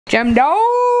Jim Dog!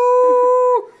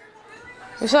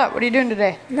 What's up? What are you doing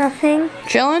today? Nothing.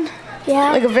 Chilling?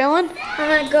 Yeah. Like a villain?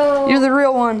 I'm gonna go. You're the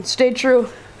real one. Stay true.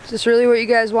 Is this really what you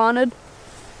guys wanted?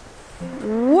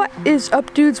 What is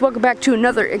up, dudes? Welcome back to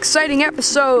another exciting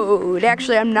episode.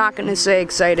 Actually, I'm not going to say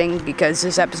exciting because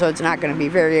this episode's not going to be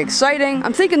very exciting.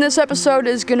 I'm thinking this episode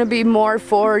is going to be more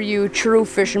for you true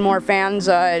Fish and More fans.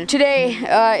 Today,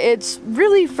 it's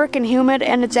really freaking humid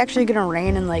and it's actually going to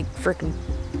rain in like freaking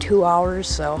 2 hours,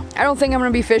 so I don't think I'm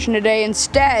going to be fishing today.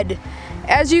 Instead,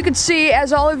 as you can see,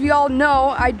 as all of y'all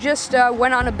know, I just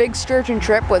went on a big sturgeon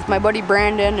trip with my buddy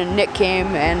Brandon, and Nick came,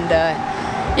 and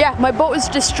yeah, my boat was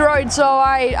destroyed, so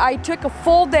I took a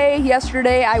full day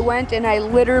yesterday. I went and I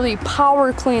literally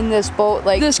power cleaned this boat.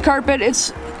 Like, this carpet,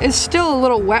 it's still a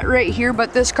little wet right here,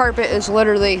 but this carpet is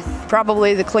literally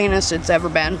probably the cleanest it's ever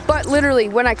been. But literally,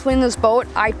 when I cleaned this boat,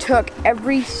 I took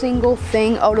every single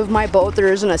thing out of my boat.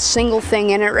 There isn't a single thing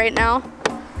in it right now.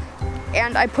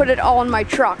 And I put it all in my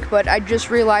truck, but I just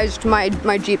realized my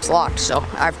Jeep's locked, so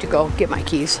I have to go get my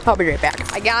keys. I'll be right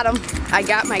back. I got them. I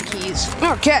got my keys.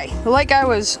 Okay, like I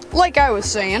was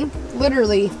saying,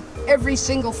 literally every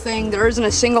single thing, there isn't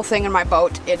a single thing in my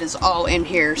boat. It is all in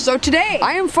here. So today,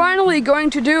 I am finally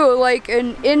going to do like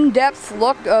an in-depth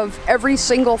look of every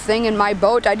single thing in my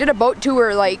boat. I did a boat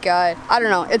tour like, I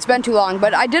don't know, it's been too long,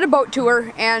 but I did a boat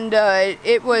tour and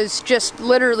it was just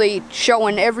literally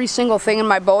showing every single thing in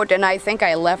my boat, and I think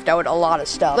I left out a lot of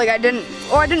stuff. Like I didn't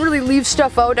really leave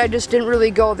stuff out, I just didn't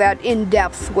really go that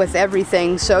in-depth with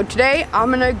everything. So today,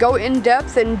 I'm gonna go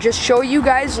in-depth and just show you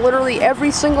guys literally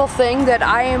every single thing that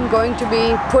I am going to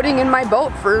be putting in my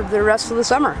boat for the rest of the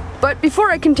summer. But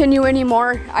before I continue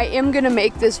anymore, I am gonna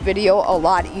make this video a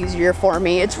lot easier for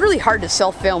me. It's really hard to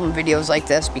self-film videos like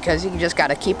this because you just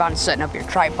gotta keep on setting up your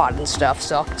tripod and stuff.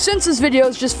 So since this video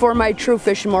is just for my true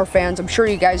Fish and More fans, I'm sure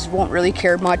you guys won't really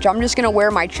care much. I'm just gonna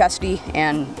wear my chesty,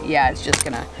 and yeah, it's just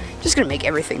gonna make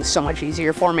everything so much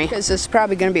easier for me, because this is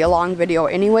probably gonna be a long video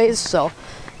anyways. So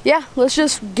yeah, let's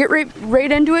just get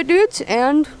right into it, dudes,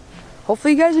 and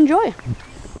hopefully you guys enjoy.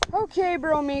 Okay,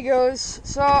 bro amigos,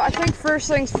 so I think first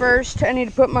things first, I need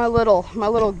to put my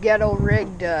little ghetto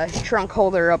rigged trunk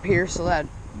holder up here so that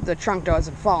the trunk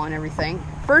doesn't fall and everything.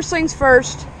 First things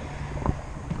first,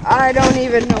 I don't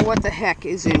even know what the heck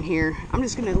is in here. I'm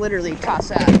just gonna literally toss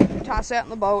that in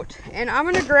the boat, and I'm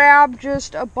gonna grab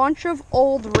just a bunch of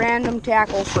old random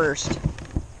tackle first.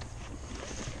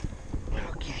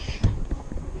 Okay.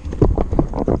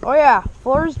 Oh yeah,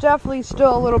 floor's definitely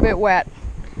still a little bit wet.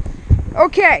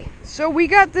 Okay, so we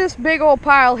got this big old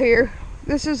pile here.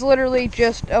 This is literally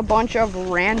just a bunch of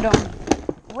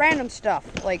random stuff.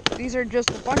 Like, these are just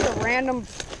a bunch of random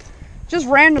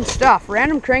stuff,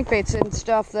 random crankbaits and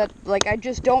stuff that, like, I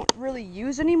just don't really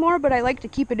use anymore, but I like to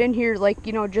keep it in here, like,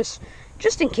 you know, just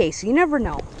in case. You never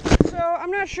know. So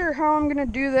I'm not sure how I'm gonna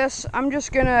do this. I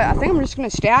think I'm just gonna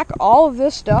stack all of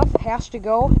this stuff. Has to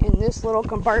go in this little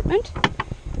compartment.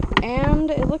 And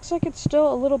it looks like it's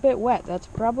still a little bit wet. That's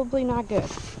probably not good.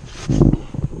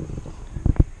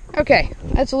 Okay,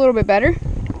 that's a little bit better.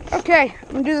 Okay,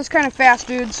 I'm gonna do this kind of fast,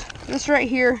 dudes. This right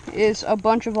here is a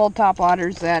bunch of old top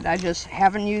waters that I just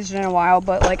haven't used in a while,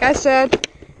 but like I said,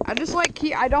 I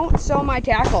don't sell my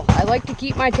tackle. I like to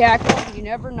keep my tackle. You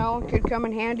never know, it could come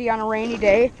in handy on a rainy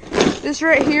day. This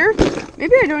right here,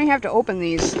 maybe I don't even have to open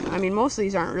these. I mean, most of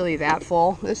these aren't really that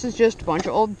full. This is just a bunch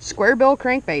of old square bill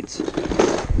crankbaits.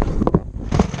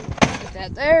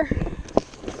 That there.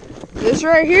 This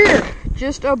right here,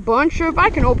 just a bunch of, I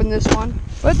can open this one,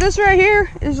 but this right here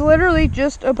is literally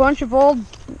just a bunch of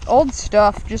old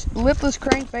stuff, just lipless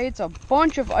crankbaits, a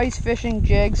bunch of ice fishing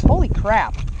jigs. Holy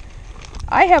crap,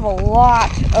 I have a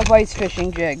lot of ice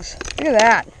fishing jigs. Look at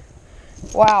that.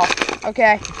 Wow.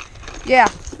 Okay, yeah,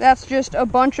 that's just a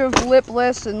bunch of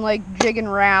lipless and like jig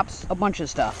and wraps, a bunch of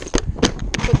stuff.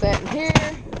 Put that in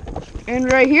here,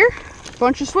 and right here,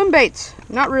 bunch of swim baits.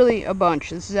 Not really a bunch.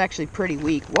 This is actually pretty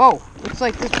weak. Whoa, looks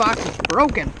like this box is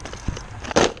broken.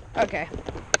 Okay,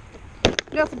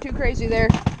 nothing too crazy there.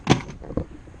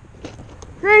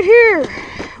 Right here,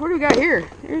 what do we got here?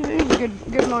 Here's a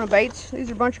good amount of baits. These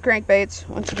are a bunch of crankbaits.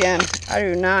 Once again, I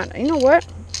do not, you know what?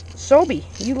 Sobi,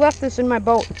 you left this in my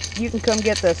boat. You can come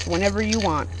get this whenever you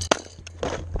want.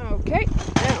 Okay,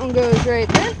 that one goes right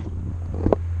there.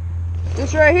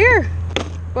 This right here,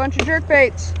 bunch of jerk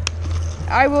baits.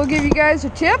 I will give you guys a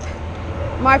tip.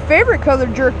 My favorite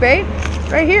colored jerkbait,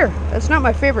 right here. That's not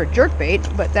my favorite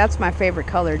jerkbait, but that's my favorite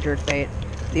color jerkbait.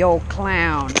 The old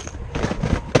clown.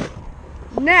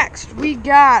 Next, we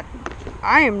got,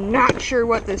 I am not sure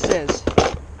what this is.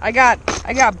 I got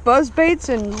buzz baits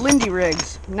and Lindy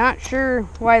rigs. Not sure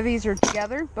why these are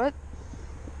together, but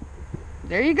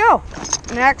there you go.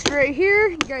 Next right here,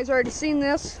 you guys already seen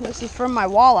this. This is from my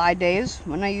walleye days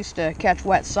when I used to catch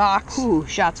wet socks. Ooh,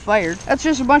 shots fired. That's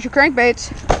just a bunch of crankbaits.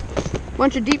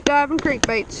 Bunch of deep diving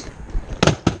crankbaits.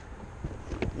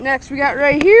 Next we got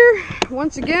right here,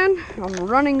 once again, I'm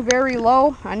running very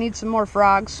low. I need some more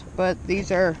frogs, but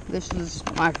this is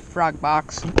my frog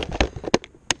box.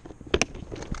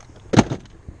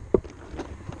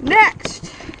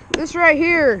 Next, this right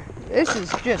here, this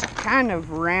is just kind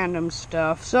of random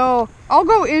stuff. So I'll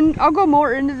go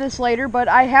more into this later, but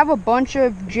I have a bunch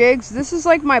of jigs. This is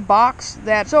like my box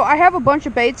so I have a bunch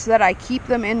of baits that I keep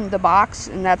them in the box,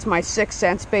 and that's my 6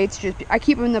 cents baits. I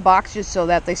keep them in the box just so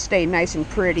that they stay nice and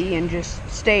pretty and just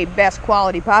stay best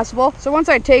quality possible. So once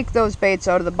I take those baits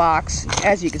out of the box,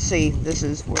 as you can see, this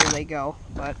is where they go.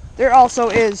 But there also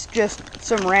is just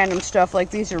some random stuff,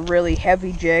 like these are really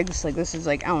heavy jigs, like this is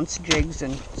like ounce jigs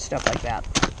and stuff like that.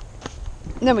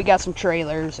 And then we got some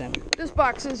trailers, and this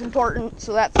box is important,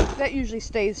 so that usually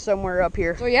stays somewhere up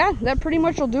here. So yeah, that pretty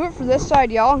much will do it for this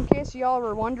side, y'all. In case y'all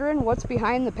were wondering what's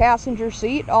behind the passenger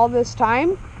seat all this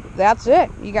time, that's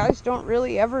it. You guys don't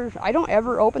really I don't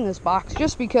ever open this box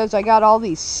just because I got all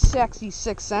these sexy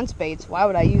 6 cents baits. Why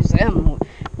would I use them?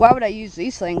 Why would I use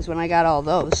these things when I got all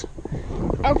those?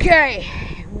 Okay,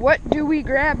 what do we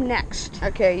grab next?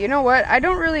 Okay, you know what? I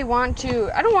don't want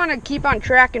to keep on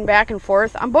tracking back and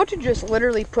forth. I'm about to just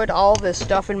literally put all this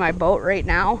stuff in my boat right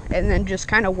now and then just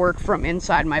kind of work from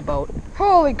inside my boat.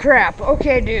 Holy crap.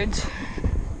 Okay, dudes.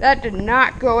 That did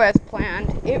not go as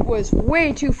planned. It was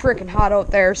way too freaking hot out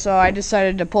there, so I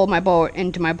decided to pull my boat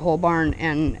into my pole barn,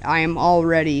 and I am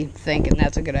already thinking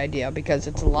that's a good idea because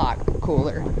it's a lot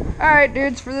cooler. Alright,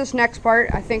 dudes, for this next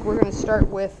part, I think we're going to start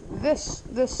with this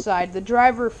side, the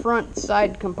driver front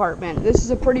side compartment. This is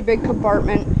a pretty big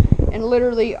compartment, and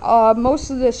literally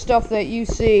most of this stuff that you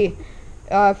see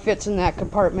fits in that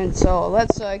compartment, so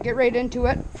let's get right into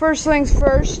it. First things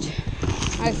first,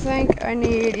 I think I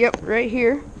need, right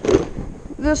here,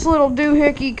 this little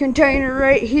doohickey container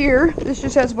right here. This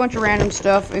just has a bunch of random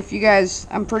stuff. If you guys,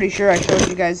 I'm pretty sure I showed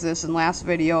you guys this in last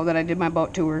video that I did my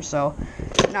boat tour, so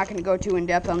I'm not going to go too in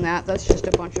depth on that. That's just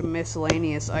a bunch of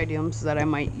miscellaneous items that I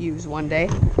might use one day.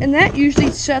 And that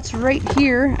usually sits right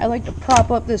here. I like to prop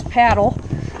up this paddle,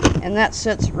 and that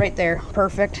sits right there.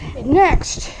 Perfect.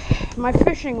 Next, my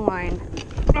fishing line.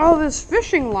 Oh, this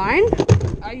fishing line,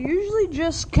 I usually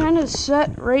just kind of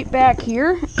set right back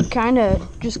here, just kind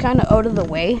of out of the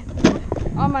way.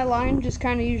 On my line, just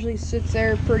kind of usually sits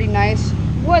there pretty nice.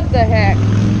 What the heck?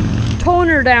 Tone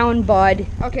her down, bud.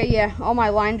 Okay, yeah, all my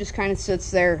line just kind of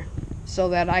sits there so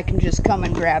that I can just come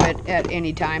and grab it at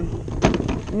any time.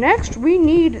 Next, we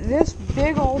need this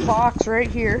big old box right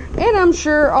here. And I'm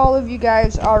sure all of you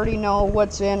guys already know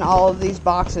what's in all of these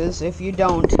boxes. If you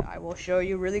don't, I will show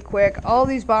you really quick. All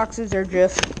these boxes are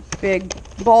just big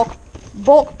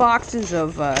bulk boxes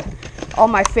of all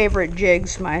my favorite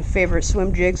jigs, my favorite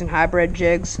swim jigs and hybrid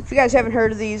jigs. If you guys haven't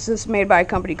heard of these, this is made by a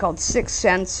company called 6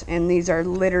 Cents, and these are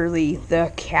literally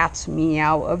the cat's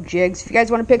meow of jigs. If you guys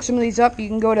want to pick some of these up, you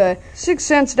can go to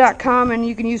 6cents.com and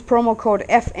you can use promo code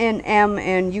FNM,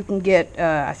 and you can get,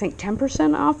 I think,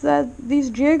 10% off these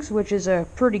jigs, which is a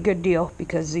pretty good deal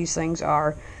because these things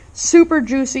are super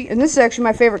juicy. And this is actually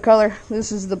my favorite color.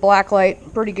 This is the black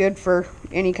light. Pretty good for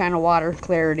any kind of water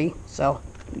clarity. So,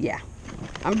 yeah.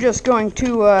 I'm just going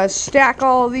to stack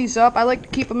all of these up. I like to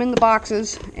keep them in the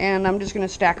boxes, and I'm just going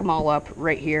to stack them all up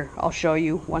right here. I'll show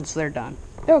you once they're done.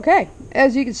 Okay,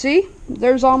 as you can see,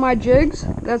 there's all my jigs.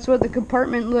 That's what the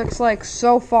compartment looks like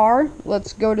so far.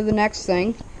 Let's go to the next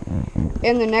thing.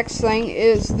 And the next thing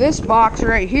is this box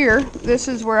right here. This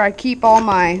is where I keep all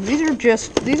my, these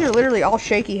are literally all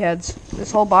shaky heads.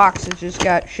 This whole box has just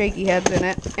got shaky heads in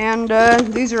it. And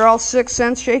these are all 6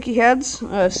 cents shaky heads.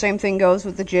 Same thing goes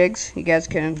with the jigs. You guys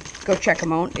can go check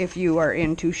them out if you are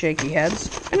into shaky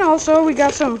heads. And also we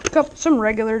got some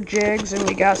regular jigs, and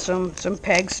we got some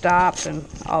peg stops and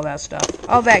all that stuff.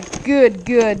 All that good.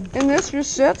 And this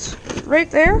just sits right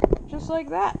there, just like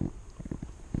that.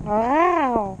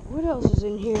 Wow. What else is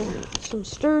in here? Some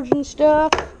sturgeon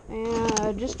stuff,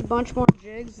 and just a bunch more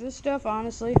jigs. This stuff,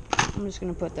 honestly, I'm just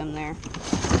going to put them there.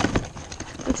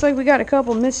 Looks like we got a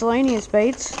couple miscellaneous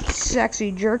baits.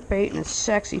 Sexy jerk bait and a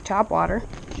sexy topwater.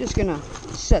 Just going to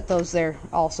set those there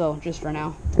also, just for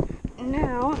now.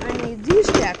 Now, I need these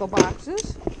tackle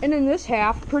boxes. And in this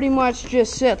half, pretty much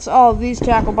just sits all of these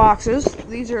tackle boxes.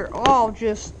 These are all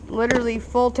just literally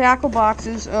full tackle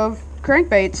boxes of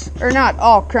crankbaits, or not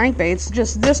all crankbaits,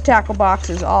 just this tackle box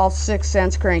is all 6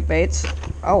 cents crankbaits.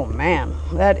 Oh man,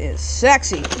 that is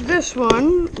sexy. This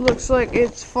one looks like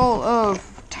it's full of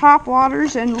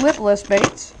topwaters and lipless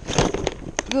baits.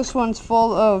 This one's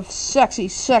full of sexy,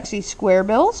 sexy square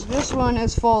bills. This one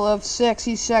is full of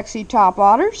sexy, sexy top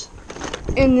otters.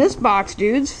 In this box,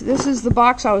 dudes, this is the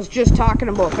box I was just talking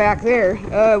about back there.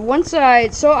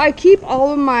 So I keep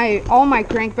all my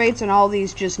crankbaits and all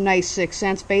these just nice 6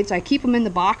 cents baits. I keep them in the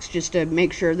box just to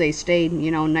make sure they stay,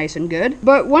 you know, nice and good.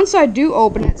 But once I do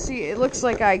open it, see, it looks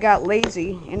like I got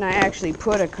lazy and I actually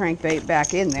put a crankbait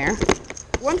back in there.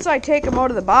 Once I take them out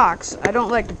of the box, I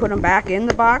don't like to put them back in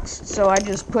the box, so I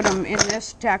just put them in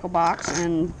this tackle box,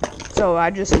 and so I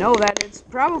just know that it's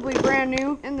probably brand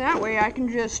new, and that way I can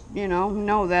just, you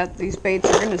know that these baits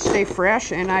are going to stay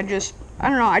fresh, and I just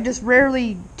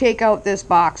rarely take out this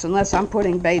box unless I'm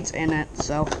putting baits in it.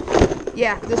 So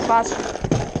yeah, this box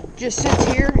just sits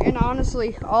here, and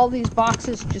honestly, all these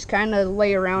boxes just kind of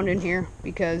lay around in here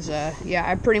because, yeah,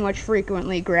 I pretty much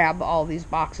frequently grab all these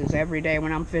boxes every day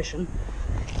when I'm fishing.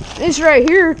 This right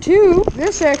here, too,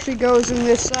 this actually goes in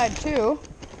this side, too.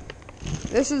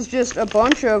 This is just a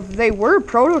bunch of, they were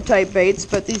prototype baits,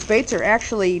 but these baits are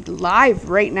actually live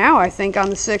right now, I think,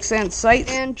 on the 6 Cent site.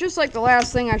 And just like the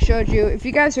last thing I showed you, if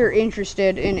you guys are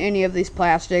interested in any of these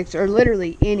plastics, or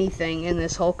literally anything in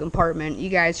this whole compartment, you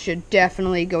guys should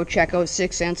definitely go check out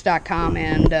 6cents.com,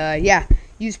 and, yeah,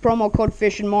 use promo code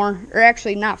Fishin'More, or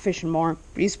actually not Fishin'More,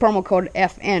 use promo code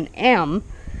FNM,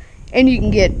 and you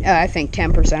can get, I think,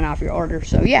 10% off your order.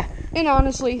 So yeah, and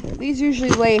honestly, these usually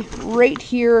lay right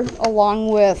here along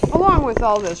with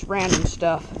all this random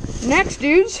stuff. Next,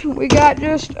 dudes, we got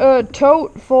just a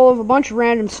tote full of a bunch of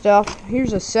random stuff.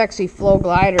 Here's a sexy flow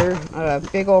glider, a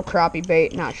big old crappie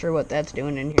bait. Not sure what that's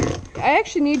doing in here. I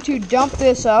actually need to dump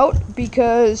this out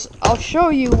because I'll show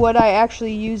you what I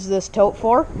actually use this tote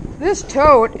for. This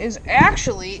tote is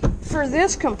actually for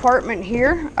this compartment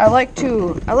here. I like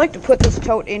to put this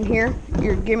tote in here.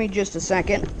 Here, give me just a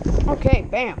second. Okay,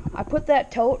 bam. I put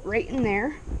that tote right in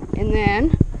there, and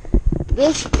then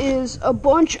this is a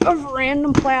bunch of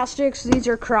random plastics. These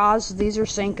are craws, these are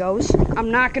Senkos.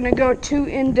 I'm not gonna go too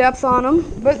in depth on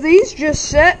them, but these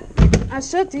just I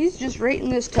set these just right in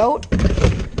this tote.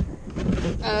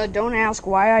 Don't ask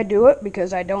why I do it,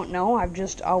 because I don't know. I've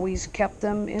just always kept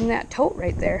them in that tote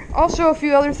right there. Also, a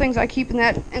few other things I keep in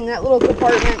that little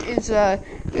compartment is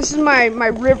this is my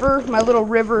little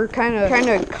river kind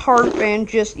of carp and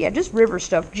just river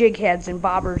stuff, jig heads and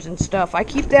bobbers and stuff. I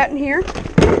keep that in here.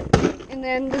 And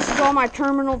then this is all my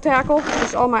terminal tackle,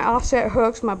 just all my offset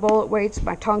hooks, my bullet weights,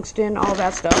 my tungsten, all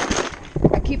that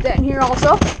stuff. I keep that in here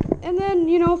also. And then,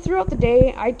 you know, throughout the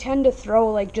day, I tend to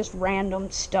throw, like, just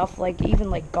random stuff, like, even,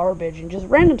 like, garbage and just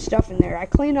random stuff in there. I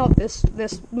clean out this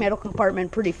metal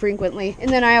compartment pretty frequently.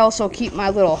 And then I also keep my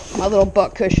little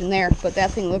butt cushion there, but that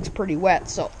thing looks pretty wet,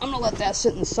 so I'm gonna let that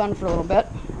sit in the sun for a little bit.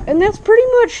 And that's pretty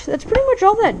much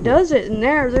all that does it in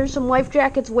there. There's some life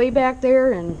jackets way back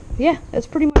there, and yeah, that's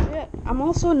pretty much it. I'm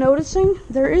also noticing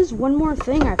there is one more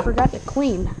thing I forgot to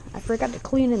clean. I forgot to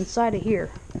clean inside of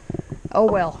here.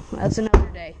 Oh well, that's another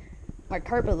day. My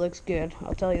carpet looks good,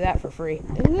 I'll tell you that for free.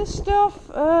 And this stuff,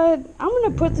 I'm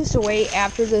gonna put this away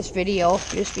after this video,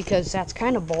 just because that's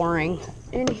kind of boring.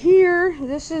 And here,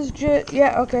 this is just,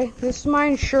 yeah, okay, this is my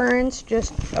insurance,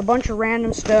 just a bunch of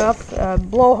random stuff,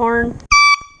 blowhorn.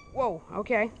 Whoa,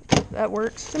 okay, that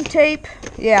works. Some tape,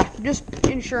 yeah, just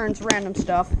insurance, random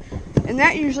stuff. And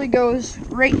that usually goes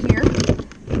right here,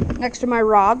 next to my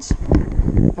rods.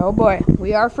 Oh boy,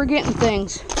 we are forgetting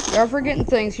things. We are forgetting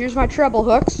things. Here's my treble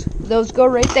hooks. Those go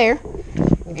right there.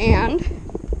 And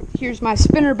here's my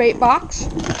spinnerbait box.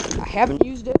 I haven't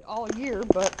used it all year,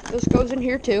 but this goes in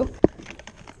here too.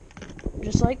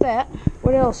 Just like that.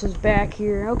 What else is back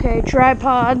here? Okay,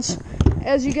 tripods.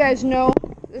 As you guys know,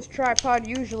 this tripod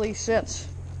usually sits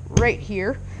right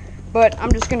here, but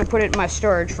I'm just going to put it in my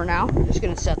storage for now. I'm just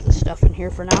going to set this stuff in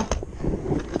here for now.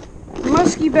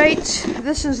 Musky baits.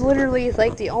 This is literally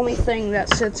like the only thing that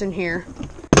sits in here.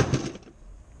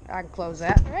 I can close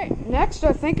that. Alright, next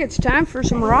I think it's time for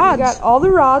some rods. I got all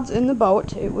the rods in the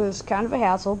boat. It was kind of a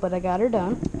hassle, but I got her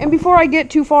done. And before I get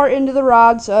too far into the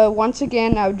rods, once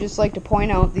again, I would just like to point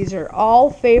out these are all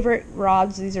favorite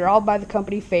rods. These are all by the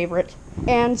company Favorite.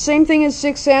 And same thing as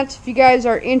 6 Cents. If you guys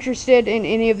are interested in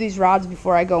any of these rods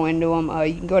before I go into them,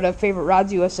 you can go to Favorite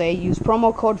Rods USA, use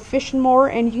promo code Fishin'More,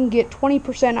 and you can get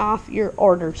 20% off your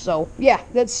order. So yeah,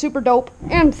 that's super dope.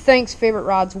 And thanks Favorite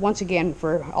Rods once again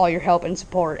for all your help and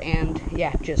support, and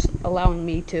yeah, just allowing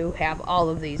me to have all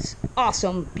of these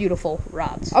awesome, beautiful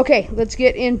rods. Okay, let's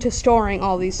get into storing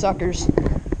all these suckers.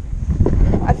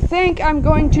 I think I'm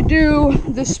going to do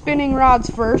the spinning rods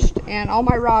first, and all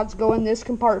my rods go in this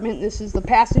compartment. This is the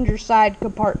passenger side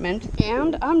compartment,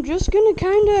 and I'm just gonna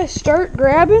kind of start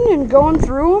grabbing and going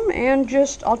through them, and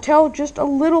I'll tell just a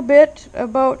little bit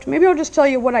about, maybe I'll just tell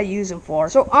you what I use them for.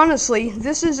 So honestly,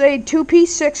 this is a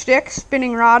 2-piece 6-stick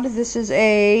spinning rod. This is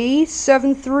a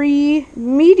 7.3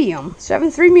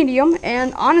 medium,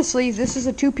 and honestly, this is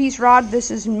a 2-piece rod.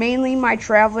 This is mainly my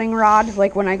traveling rod,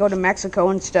 like when I go to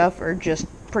Mexico and stuff, or just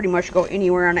pretty much go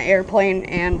anywhere on an airplane.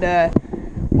 And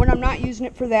when I'm not using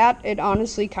it for that, it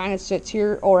honestly kind of sits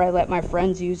here, or I let my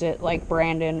friends use it, like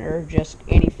Brandon or just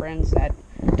any friends that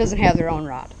doesn't have their own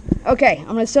rod. Okay,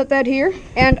 I'm going to set that here,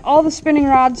 and all the spinning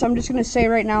rods, I'm just going to say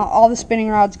right now, all the spinning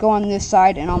rods go on this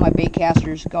side, and all my bait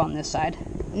casters go on this side.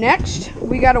 Next,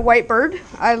 we got a Whitebird.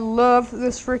 I love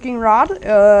this freaking rod.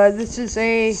 This is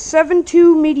a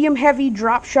 7.2 medium heavy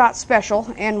drop shot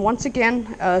special, and once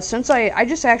again, since I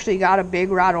just actually got a big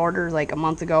rod order like a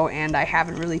month ago, and I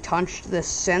haven't really touched this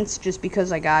since, just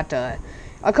because I got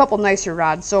a couple nicer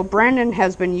rods. So Brandon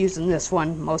has been using this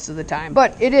one most of the time.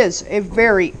 But it is a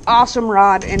very awesome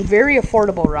rod and very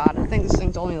affordable rod. I think this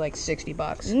thing's only like 60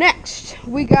 bucks. Next,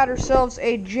 we got ourselves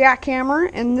a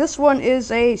jackhammer, and this one is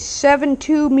a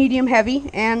 7.2 medium heavy,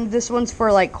 and this one's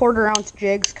for like 1/4 ounce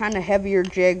jigs, kind of heavier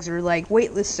jigs, or like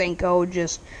weightless Senko,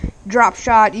 just drop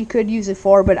shot you could use it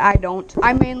for, but I don't.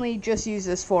 I mainly just use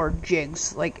this for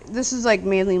jigs. Like, this is like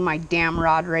mainly my dam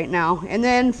rod right now. And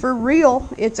then for reel,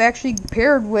 it's actually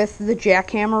paired with the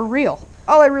jackhammer reel.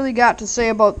 All I really got to say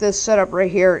about this setup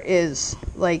right here is,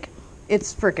 like,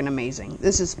 it's freaking amazing.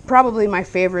 This is probably my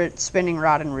favorite spinning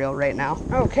rod and reel right now.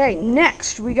 Okay,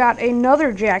 next we got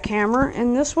another jackhammer,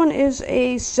 and this one is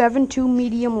a 7.2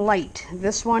 medium light.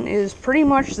 This one is pretty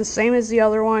much the same as the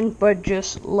other one, but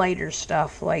just lighter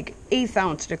stuff, like 1/8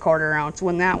 ounce to 1/4 ounce,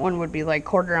 when that one would be like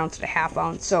 1/4 ounce to 1/2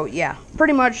 ounce. So yeah,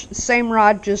 pretty much the same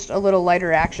rod, just a little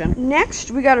lighter action.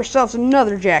 Next, we got ourselves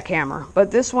another jackhammer,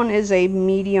 but this one is a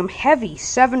medium heavy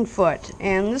 7-foot,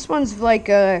 and this one's like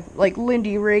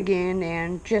Lindy rigging,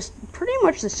 and just pretty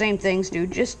much the same things,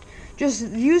 dude. Just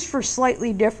used for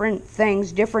slightly different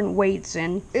things, different weights,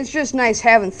 and it's just nice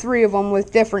having 3 of them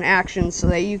with different actions so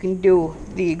that you can do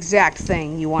the exact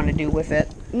thing you want to do with it.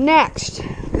 Next,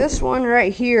 this one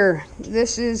right here,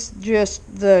 this is just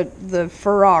the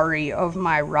Ferrari of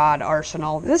my rod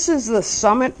arsenal. This is the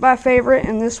Summit, my favorite,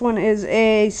 and this one is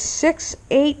a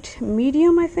 6.8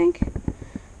 medium, I think.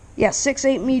 Yeah,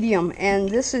 6.8 medium, and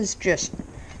this is just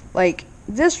like,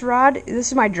 this rod, this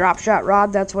is my drop shot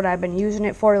rod. That's what I've been using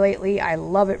it for lately. I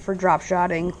love it for drop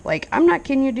shotting. Like, I'm not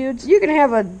kidding you, dudes. You can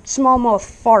have a smallmouth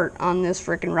fart on this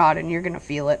freaking rod and you're gonna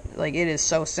feel it. Like, it is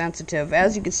so sensitive.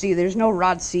 As you can see, there's no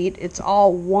rod seat. It's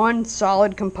all one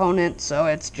solid component, so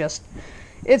it's just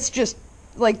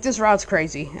like, this rod's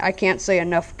crazy. I can't say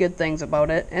enough good things about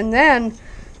it. And then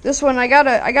this one, I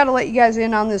gotta let you guys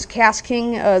in on this Cast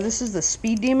King. This is the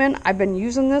Speed Demon. I've been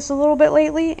using this a little bit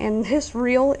lately, and this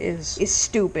reel is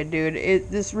stupid, dude.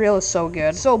 This reel is so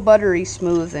good. So buttery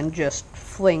smooth, and just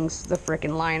flings the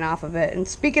freaking line off of it. And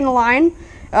speaking of line,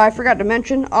 I forgot to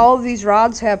mention, all of these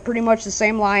rods have pretty much the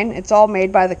same line. It's all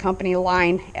made by the company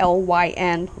Line,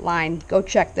 L-Y-N, Line. Go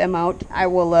check them out. I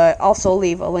will also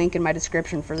leave a link in my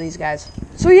description for these guys.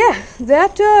 So yeah,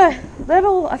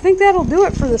 I think that'll do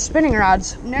it for the spinning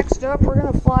rods. Next up, we're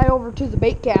gonna fly over to the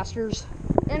bait casters.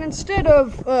 And instead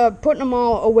of putting them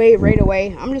all away right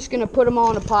away, I'm just gonna put them all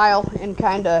in a pile and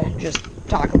kind of just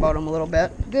talk about them a little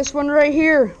bit. This one right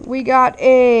here, we got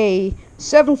a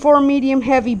 7.4 medium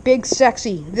heavy big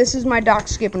sexy. This is my dock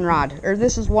skipping rod, or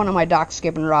this is one of my dock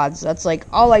skipping rods. That's like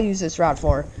all I use this rod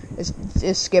for is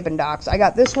skipping docks. I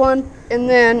got this one, and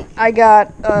then I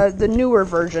got the newer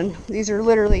version. These are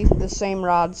literally the same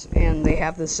rods, and they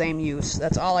have the same use.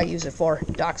 That's all I use it for,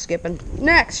 dock skipping.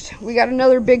 Next, we got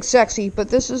another big sexy, but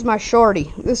this is my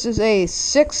shorty. This is a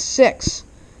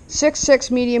 6.6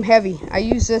 medium heavy. I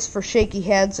use this for shaky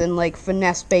heads and like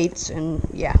finesse baits and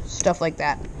yeah, stuff like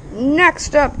that.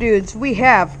 Next up, dudes, we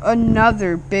have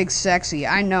another Big Sexy.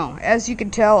 I know, as you can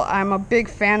tell, I'm a big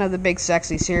fan of the Big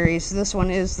Sexy series. This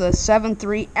one is the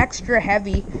 7.3 Extra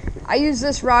Heavy. I use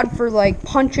this rod for like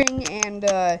punching and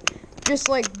just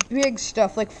like big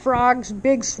stuff, like frogs,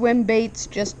 big swim baits,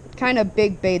 just kind of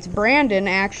big baits. Brandon,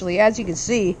 actually, as you can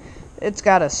see, it's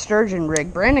got a sturgeon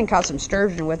rig. Brandon caught some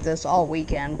sturgeon with this all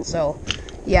weekend, so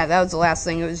yeah, that was the last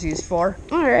thing it was used for.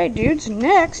 Alright, dudes,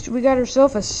 next we got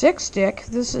ourselves a 6-stick.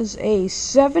 This is a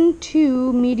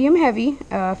 7.2 medium heavy,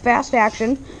 fast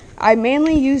action. I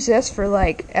mainly use this for,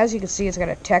 like, as you can see, it's got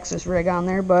a Texas rig on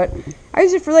there, but I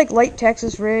use it for like light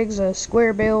Texas rigs,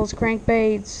 square bills,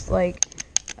 crankbaits, like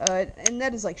and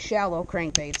that is like shallow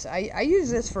crankbaits. I use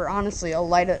this for honestly a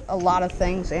lot of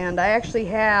things, and I actually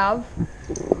have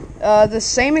the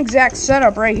same exact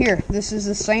setup right here. This is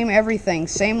the same everything,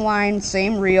 same line,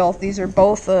 same reel. These are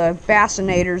both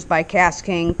Bassinators by Cast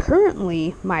King.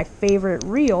 Currently my favorite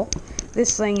reel.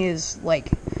 This thing is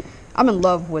like, I'm in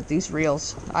love with these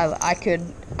reels.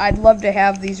 I'd love to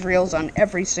have these reels on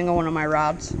every single one of my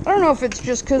rods. I don't know if it's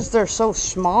just because they're so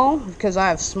small, because I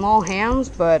have small hands,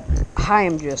 but I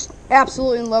am just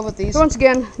absolutely in love with these. So once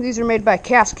again, these are made by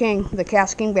Cast King, the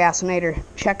Cast King Bassinator.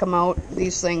 Check them out.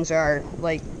 These things are,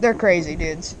 like, they're crazy,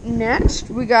 dudes. Next,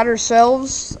 we got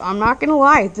ourselves, I'm not gonna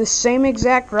lie, the same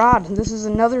exact rod. This is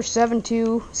another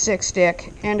 7.2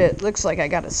 6-stick, and it looks like I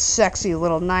got a sexy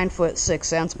little 9-foot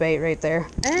 6-ounce bait right there.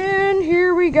 And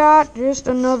here we got just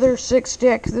another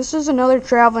 6-stick. This is another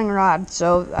traveling rod,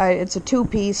 so it's a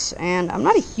 2-piece, and I'm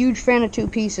not a huge fan of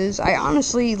 2-pieces. I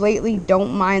honestly lately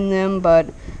don't mind them, but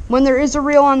when there is a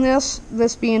reel on this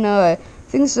being I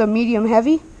think this is a medium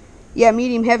heavy. Yeah,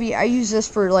 medium heavy. I use this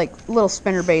for like little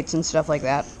spinner baits and stuff like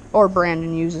that, or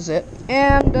Brandon uses it.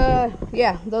 And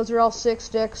yeah, those are all 6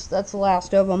 sticks. That's the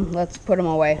last of them. Let's put them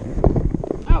away.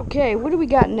 Okay, what do we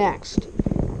got next?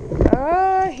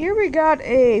 Here we got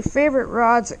a favorite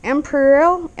rods,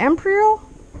 Imperial.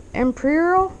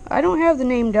 I don't have the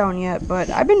name down yet, but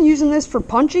I've been using this for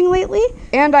punching lately,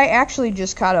 and I actually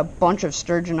just caught a bunch of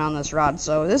sturgeon on this rod.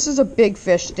 So this is a big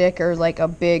fish stick, or like a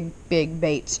big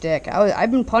bait stick.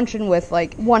 I've been punching with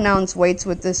like 1-ounce weights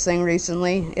with this thing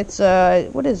recently. It's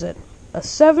what is it? A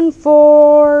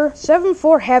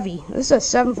 7.4 heavy. This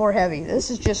is a 7.4 heavy. This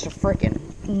is just a freaking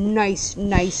nice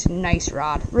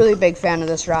rod. Really big fan of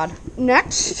this rod.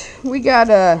 Next, we got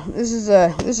this is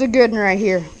a good one right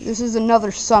here. This is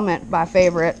another Summit, my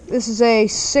favorite. This is a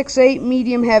 6.8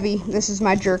 medium heavy. This is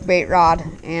my jerkbait rod,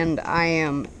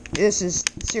 and this is,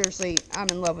 seriously, I'm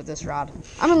in love with this rod.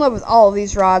 I'm in love with all of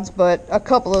these rods, but a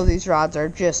couple of these rods are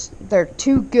just, they're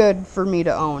too good for me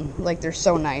to own. Like, they're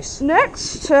so nice.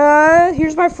 Next,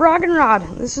 here's my frogging rod.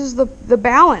 This is the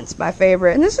Balance, my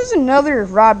favorite. And this is another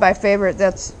rod by favorite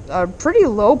that's a pretty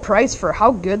low price for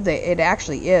how good it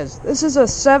actually is. This is a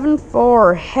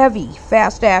 7.4 heavy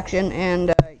fast action,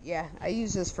 and yeah, I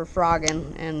use this for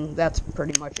frogging, and that's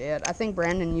pretty much it. I think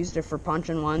Brandon used it for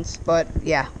punching once, but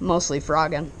yeah, mostly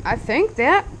frogging. I think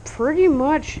that pretty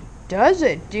much does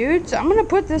it, dudes. I'm gonna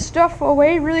put this stuff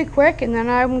away really quick, and then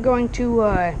I'm going to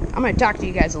talk to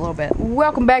you guys a little bit.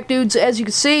 Welcome back, dudes. As you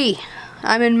can see,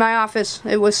 I'm in my office.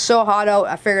 It was so hot out,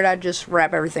 I figured I'd just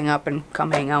wrap everything up and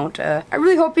come hang out. I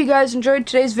really hope you guys enjoyed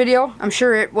today's video. I'm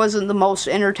sure it wasn't the most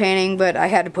entertaining, but I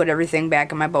had to put everything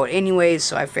back in my boat anyways,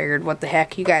 so I figured, what the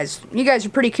heck, you guys are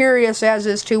pretty curious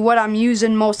as to what I'm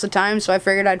using most of the time, so I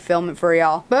figured I'd film it for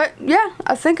y'all. But yeah,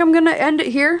 I think I'm gonna end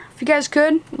it here. If you guys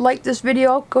could, like this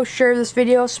video, go share this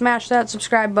video, smash that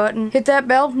subscribe button, hit that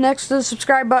bell next to the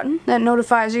subscribe button that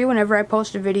notifies you whenever I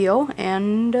post a video,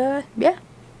 and yeah.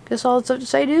 That's all that's up to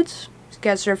say, dudes. These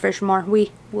guys are fishing more.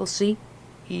 We will see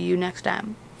you next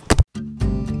time.